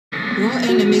Your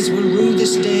enemies will rue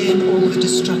this day and all the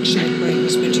destruction it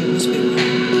brings, but you must be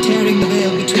wrong. Tearing the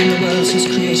veil between the worlds has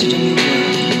created a new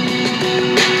world.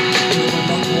 You will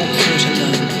not walk through it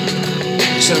alone.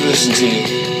 I should have listened to you.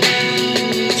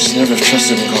 I should never have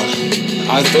trusted Morgana.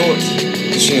 I thought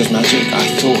that she was magic. I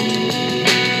thought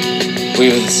we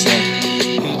were the same.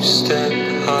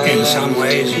 In some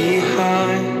ways,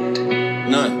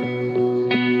 no.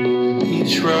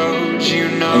 Each road you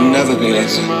know I'll never be like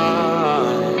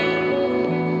that.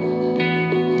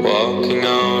 Walking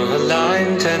on a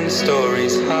line 10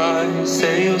 stories high,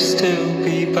 say you'll still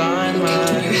be by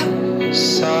my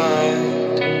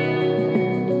side.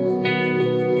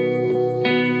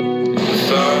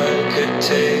 If I could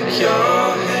take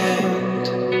your hand,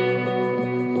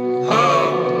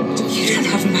 oh, you don't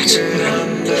have magic,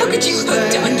 Merlin. How could you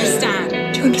hope to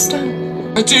understand? Do you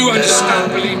understand? I do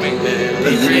understand, believe me.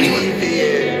 Better than anyone. the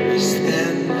air is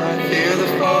thin. I fear the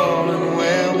fall and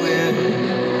where we're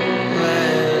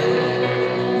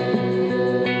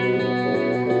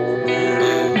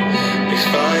we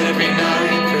fight every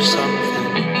night for something.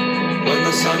 When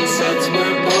the sun sets,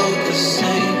 we're both the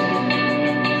same.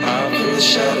 Out in the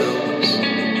shadows,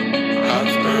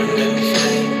 I've burned in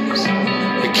flames.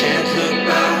 We can't look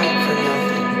back for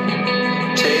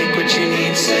nothing. Take what you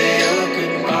need, say your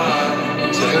goodbye.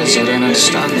 Because I don't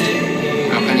understand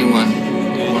how anyone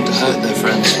would want to hurt their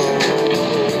friends.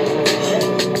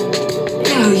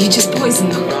 No, you just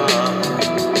poisoned them.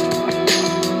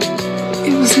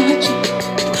 It was magic.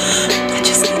 I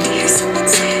just need to hear someone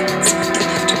say it so I don't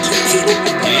have to keep feeling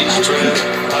like I'm imagining.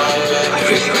 I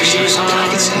really wish there was something I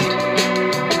could say.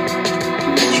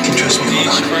 You can trust me,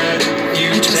 Morgana.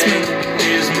 I trust me.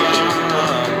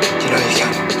 You know you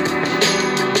can.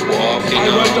 I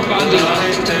wrote a band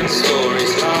line 10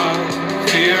 stories high.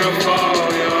 Fear of all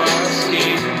you're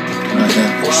asking. I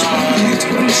don't expect you to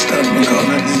understand,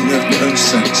 Morgana. You have no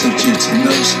sense of duty,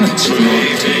 no sense of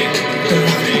loyalty. The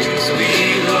things we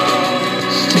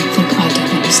lost. Don't think I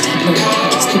don't understand loyalty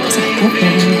just because I have no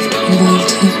one left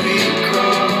to be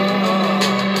loyal to.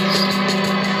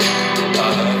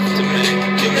 I'll have to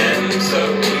make amends so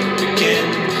we begin.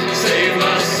 Save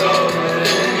my soul at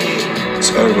any. It's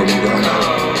over, Morgana.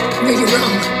 No, you're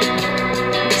wrong.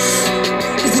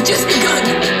 This has just begun.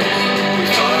 We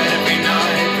fight every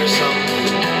night for something.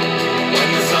 When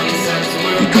the sun sets,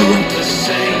 we're both the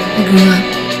same. I grew up.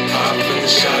 Up in the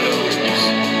shadows,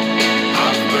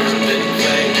 I've burned in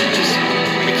flames.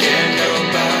 We can't go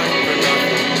back for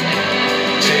nothing.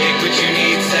 Take what you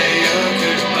need, say your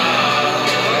goodbye.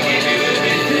 I'll give you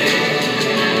everything.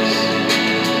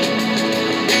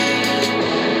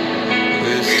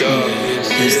 This darkness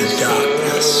Is the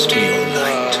darkness to your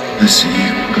light. I see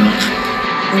you, Morgana.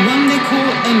 The one they call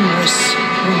Emrys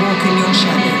will walk in your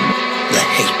shadow. the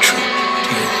hatred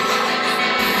to your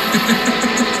love.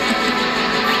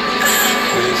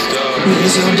 Who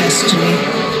is your destiny?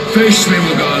 Face me,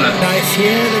 Morgana. I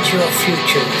fear that your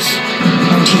futures,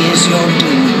 and he is your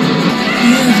doom,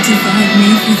 You have defied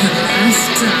me for the last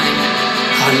time.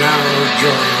 are now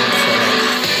joined forever.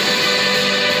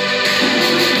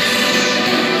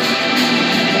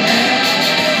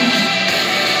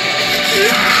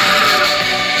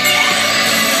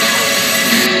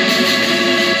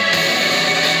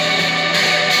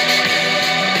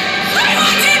 I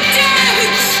want him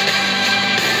dead!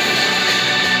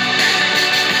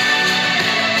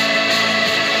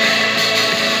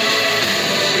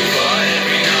 We fight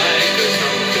every night for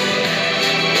something.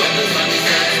 When the sun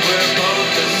sets, we're both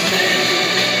the same.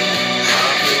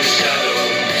 Out in the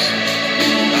shadows,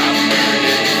 I've burned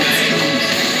in flames.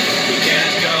 We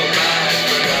can't go back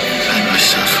for nothing. I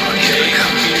myself will you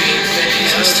become.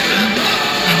 It has to end.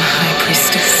 I'm a high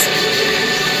priestess.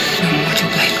 No mortal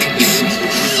blade can kill me.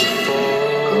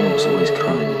 God was always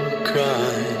kind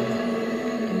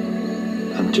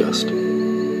and just.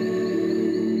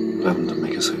 Happened to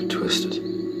make her so twisted.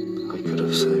 I could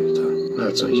have saved her. No,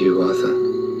 it's not you,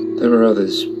 Arthur. There were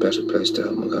others better placed to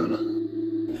help Morgana.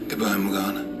 Goodbye,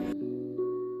 Morgana.